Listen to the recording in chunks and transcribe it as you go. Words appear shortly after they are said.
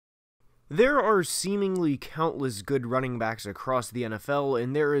There are seemingly countless good running backs across the NFL,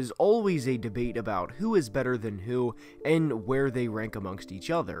 and there is always a debate about who is better than who and where they rank amongst each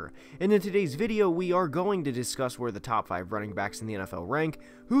other. And in today's video, we are going to discuss where the top 5 running backs in the NFL rank,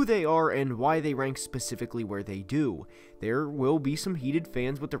 who they are, and why they rank specifically where they do. There will be some heated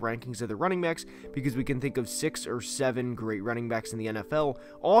fans with the rankings of the running backs, because we can think of 6 or 7 great running backs in the NFL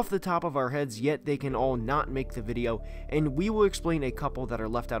off the top of our heads, yet they can all not make the video, and we will explain a couple that are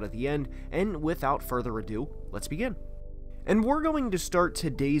left out at the end. And without further ado, let's begin. And we're going to start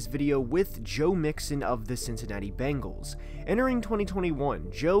today's video with Joe Mixon of the Cincinnati Bengals. Entering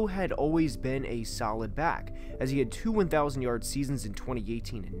 2021, Joe had always been a solid back, as he had 2 1,000-yard seasons in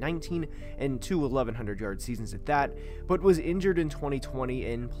 2018 and 19, and 2 1,100-yard seasons at that, but was injured in 2020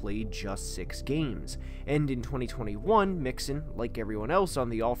 and played just 6 games. And in 2021, Mixon, like everyone else on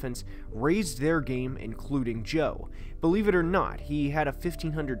the offense, raised their game, including Joe. Believe it or not, he had a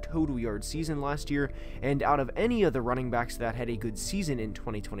 1,500 total yard season last year, and out of any of the running backs that had a good season in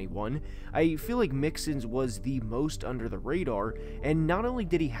 2021, I feel like Mixon's was the most under the radar, and not only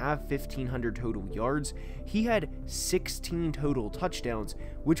did he have 1,500 total yards, he had 16 total touchdowns,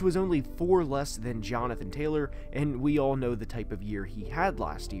 which was only 4 less than Jonathan Taylor, and we all know the type of year he had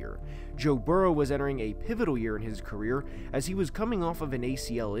last year. Joe Burrow was entering a pivotal year in his career, as he was coming off of an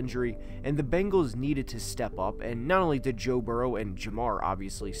ACL injury, and the Bengals needed to step up, and not only did Joe Burrow and Jamar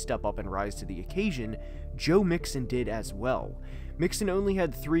obviously step up and rise to the occasion, Joe Mixon did as well. Mixon only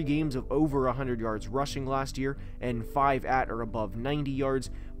had 3 games of over 100 yards rushing last year, and 5 at or above 90 yards,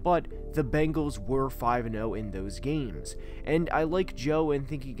 but the Bengals were 5-0 in those games. And I like Joe and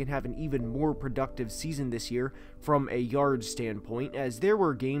think he can have an even more productive season this year from a yards standpoint, as there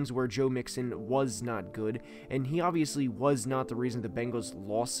were games where Joe Mixon was not good, and he obviously was not the reason the Bengals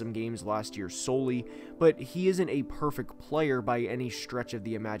lost some games last year solely, but he isn't a perfect player by any stretch of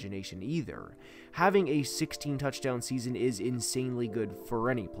the imagination either. Having a 16 touchdown season is insanely good for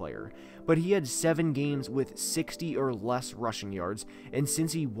any player, but he had 7 games with 60 or less rushing yards, and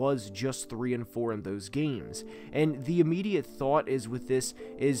since he was just 3-4 in those games. And the immediate thought is with this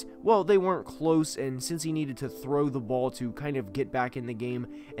is, well, they weren't close, and since he needed to throw the ball to kind of get back in the game,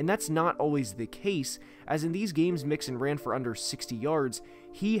 and that's not always the case, as in these games Mixon ran for under 60 yards,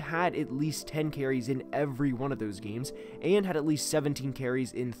 he had at least 10 carries in every one of those games, and had at least 17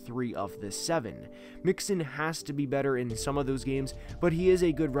 carries in 3 of the 7. Mixon has to be better in some of those games, but he is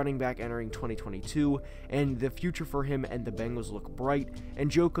a good running back entering 2022, and the future for him and the Bengals look bright, and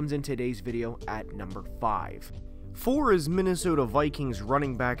Joe comes in today's video at number 5. 4 is Minnesota Vikings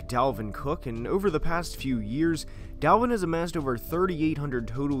running back Dalvin Cook, and over the past few years, Dalvin has amassed over 3,800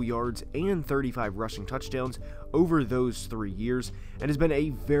 total yards and 35 rushing touchdowns over those 3 years, and has been a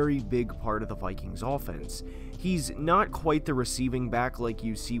very big part of the Vikings offense. He's not quite the receiving back like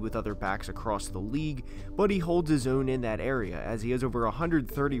you see with other backs across the league, but he holds his own in that area, as he has over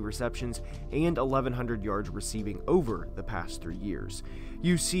 130 receptions and 1,100 yards receiving over the past 3 years.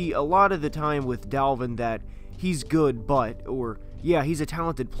 You see a lot of the time with Dalvin that he's good, but, or, yeah, he's a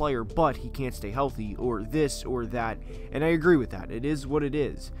talented player, but he can't stay healthy, or this or that, and I agree with that. It is what it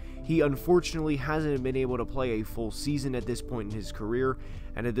is. He unfortunately hasn't been able to play a full season at this point in his career,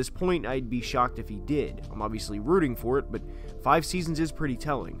 and at this point, I'd be shocked if he did. I'm obviously rooting for it, but 5 seasons is pretty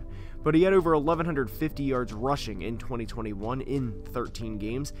telling. But he had over 1,150 yards rushing in 2021 in 13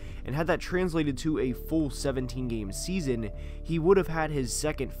 games, and had that translated to a full 17-game season, he would have had his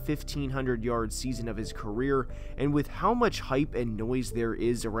second 1,500-yard season of his career, and with how much hype and noise there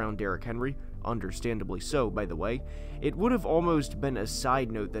is around Derrick Henry, understandably so, by the way, it would have almost been a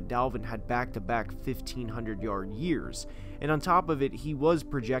side note that Dalvin had back-to-back 1,500-yard years, and on top of it, he was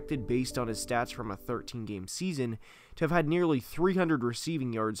projected, based on his stats from a 13-game season, to have had nearly 300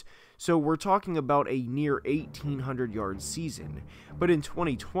 receiving yards, so we're talking about a near 1,800-yard season. But in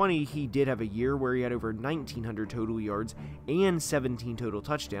 2020, he did have a year where he had over 1,900 total yards and 17 total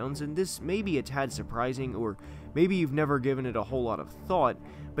touchdowns, and this may be a tad surprising, or maybe you've never given it a whole lot of thought,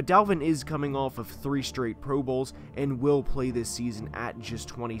 but Dalvin is coming off of 3 straight Pro Bowls and will play this season at just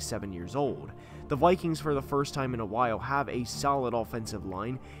 27 years old. The Vikings, for the first time in a while, have a solid offensive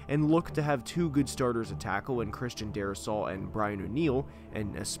line and look to have 2 good starters at tackle in Christian Darrisaw and Brian O'Neill,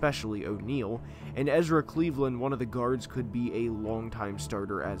 and especially O'Neill, and Ezra Cleveland, one of the guards, could be a long-time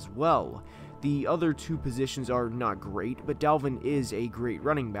starter as well. The other 2 positions are not great, but Dalvin is a great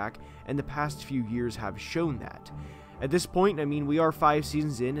running back, and the past few years have shown that. At this point, I mean, we are 5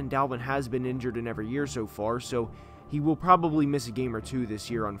 seasons in, and Dalvin has been injured in every year so far, so He will probably miss a game or two this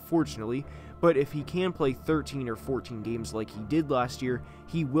year, unfortunately, but if he can play 13 or 14 games like he did last year,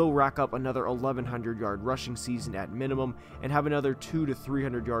 he will rack up another 1,100-yard rushing season at minimum and have another 200 to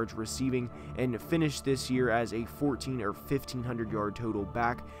 300 yards receiving and finish this year as a 1,400 or 1,500-yard total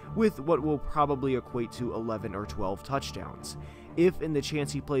back with what will probably equate to 11 or 12 touchdowns. If in the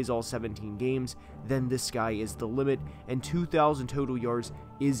chance he plays all 17 games, then the sky is the limit, and 2,000 total yards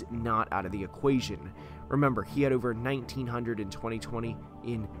is not out of the equation. Remember, he had over 1,900 in 2020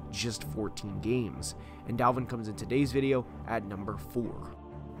 in just 14 games, and Dalvin comes in today's video at number 4.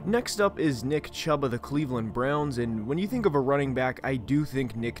 Next up is Nick Chubb of the Cleveland Browns, and when you think of a running back, I do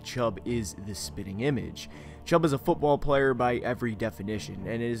think Nick Chubb is the spitting image. Chubb is a football player by every definition,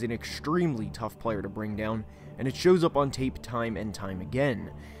 and is an extremely tough player to bring down, and it shows up on tape time and time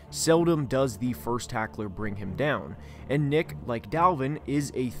again. Seldom does the first tackler bring him down, and Nick, like Dalvin, is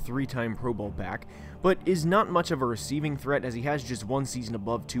a 3-time Pro Bowl back, but is not much of a receiving threat as he has just one season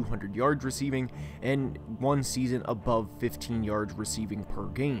above 200 yards receiving and one season above 15 yards receiving per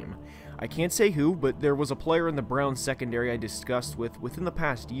game. I can't say who, but there was a player in the Browns secondary I discussed within the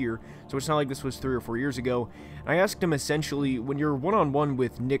past year, so it's not like this was 3 or 4 years ago, and I asked him essentially, when you're one-on-one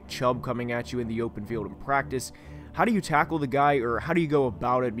with Nick Chubb coming at you in the open field in practice, how do you tackle the guy, or how do you go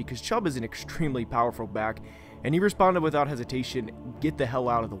about it, because Chubb is an extremely powerful back, and he responded without hesitation, "Get the hell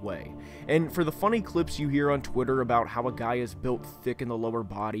out of the way." And for the funny clips you hear on Twitter about how a guy is built thick in the lower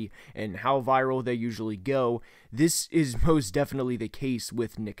body and how viral they usually go, this is most definitely the case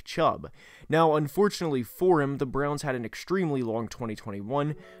with Nick Chubb. Now, unfortunately for him, the Browns had an extremely long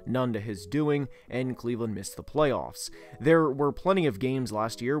 2021, none to his doing, and Cleveland missed the playoffs. There were plenty of games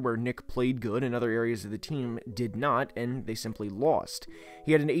last year where Nick played good and other areas of the team did not, and they simply lost.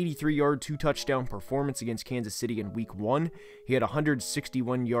 He had an 83-yard, 2-touchdown performance against Kansas City in Week 1, he had a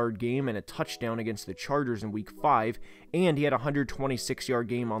 161-yard game and a touchdown against the Chargers in Week 5, and he had a 126-yard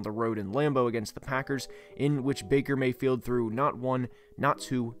game on the road in Lambeau against the Packers, in which Baker Mayfield threw not 1, not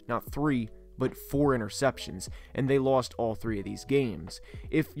 2, not 3, but 4 interceptions, and they lost all 3 of these games.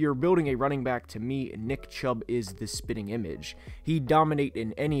 If you're building a running back, to me, Nick Chubb is the spitting image. He'd dominate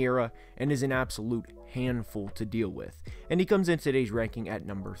in any era and is an absolute handful to deal with, and he comes in today's ranking at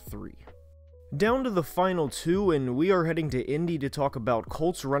number 3. Down to the final 2, and we are heading to Indy to talk about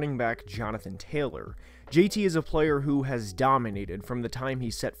Colts running back Jonathan Taylor. JT is a player who has dominated from the time he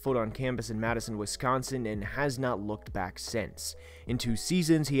set foot on campus in Madison, Wisconsin, and has not looked back since. In 2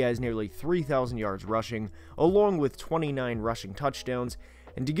 seasons, he has nearly 3,000 yards rushing, along with 29 rushing touchdowns,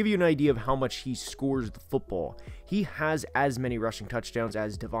 and to give you an idea of how much he scores the football, he has as many rushing touchdowns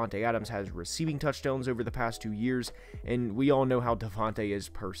as Davante Adams has receiving touchdowns over the past 2 years, and we all know how Davante is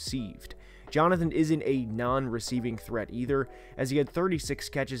perceived. Jonathan isn't a non-receiving threat either, as he had 36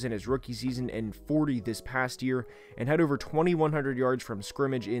 catches in his rookie season and 40 this past year, and had over 2,100 yards from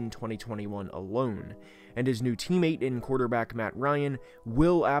scrimmage in 2021 alone. And his new teammate in quarterback Matt Ryan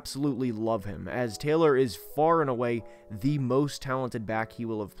will absolutely love him, as Taylor is far and away the most talented back he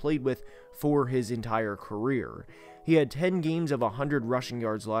will have played with for his entire career. He had 10 games of 100 rushing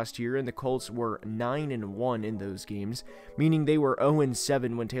yards last year, and the Colts were 9-1 in those games, meaning they were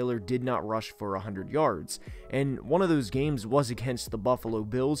 0-7 when Taylor did not rush for 100 yards. And one of those games was against the Buffalo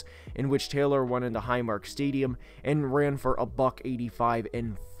Bills, in which Taylor went into Highmark Stadium and ran for $185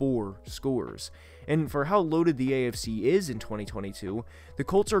 and 4 scores. And for how loaded the AFC is in 2022, the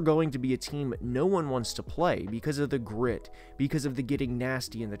Colts are going to be a team no one wants to play because of the grit, because of the getting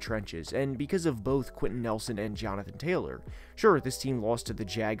nasty in the trenches, and because of both Quentin Nelson and Jonathan Taylor. Sure, this team lost to the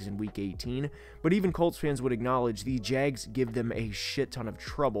Jags in Week 18, but even Colts fans would acknowledge the Jags give them a shit ton of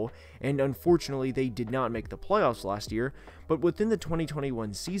trouble, and unfortunately they did not make the playoffs last year, but within the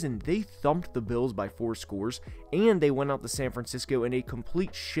 2021 season, they thumped the Bills by 4 scores, and they went out to San Francisco in a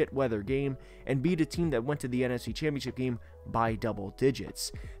complete shit weather game and beat a team that went to the NFC Championship game by double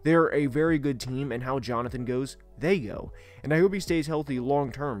digits. They're a very good team, and how Jonathan goes, they go. And I hope he stays healthy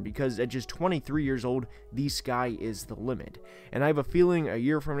long term, because at just 23 years old, the sky is the limit. And I have a feeling a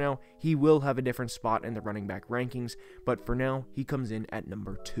year from now, he will have a different spot in the running back rankings, but for now, he comes in at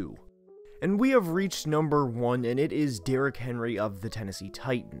number 2. And we have reached number 1, and it is Derrick Henry of the Tennessee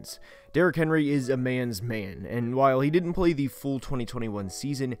Titans. Derrick Henry is a man's man, and while he didn't play the full 2021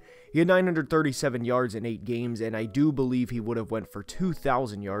 season, he had 937 yards in 8 games, and I do believe he would have went for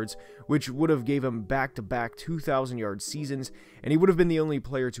 2,000 yards, which would have gave him back-to-back 2,000-yard seasons, and he would have been the only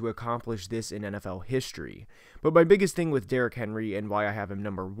player to accomplish this in NFL history. But my biggest thing with Derrick Henry, and why I have him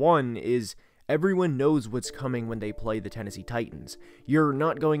number 1, is everyone knows what's coming when they play the Tennessee Titans. You're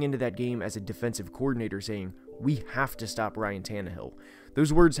not going into that game as a defensive coordinator saying, we have to stop Ryan Tannehill.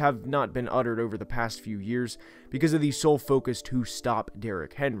 Those words have not been uttered over the past few years because of the sole focus to stop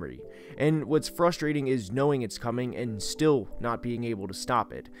Derrick Henry. And what's frustrating is knowing it's coming and still not being able to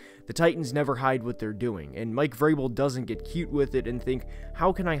stop it. The Titans never hide what they're doing, and Mike Vrabel doesn't get cute with it and think,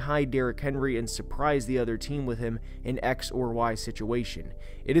 how can I hide Derrick Henry and surprise the other team with him in X or Y situation?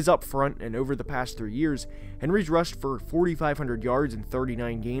 It is up front, and over the past 3 years, Henry's rushed for 4,500 yards in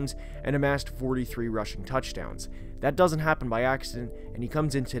 39 games and amassed 43 rushing touchdowns. That doesn't happen by accident, and he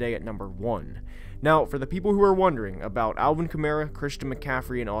comes in today at number 1. Now, for the people who are wondering about Alvin Kamara, Christian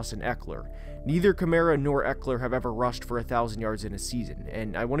McCaffrey, and Austin Eckler, neither Kamara nor Eckler have ever rushed for 1,000 yards in a season,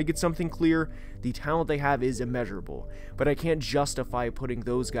 and I want to get something clear, the talent they have is immeasurable, but I can't justify putting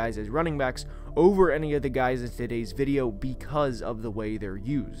those guys as running backs over any of the guys in today's video because of the way they're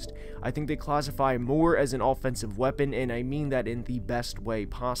used. I think they classify more as an offensive weapon, and I mean that in the best way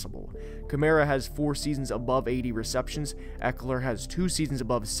possible. Kamara has 4 seasons above 80 receptions, Eckler has 2 seasons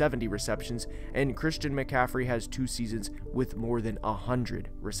above 70 receptions, and Christian McCaffrey has 2 seasons with more than 100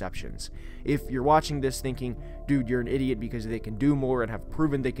 receptions. If you're watching this thinking, dude, you're an idiot because they can do more and have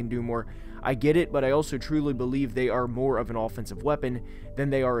proven they can do more, I get it, but I also truly believe they are more of an offensive weapon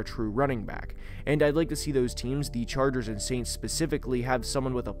than they are a true running back. And I'd like to see those teams, the Chargers and Saints specifically, have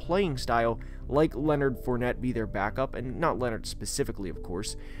someone with a playing style like Leonard Fournette be their backup, and not Leonard specifically, of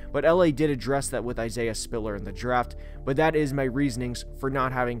course, but LA did address that with Isaiah Spiller in the draft, but that is my reasonings for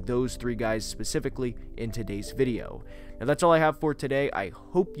not having those 3 guys specifically in today's video. Now that's all I have for today. I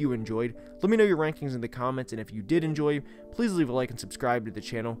hope you enjoyed. Let me know your rankings in the comments, and if you did enjoy, please leave a like and subscribe to the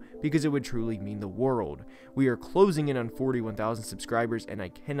channel because it would truly mean the world. We are closing in on 41,000 subscribers, and I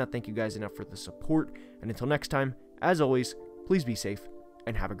cannot thank you guys enough for the support. And until next time, as always, please be safe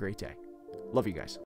and have a great day. Love you guys.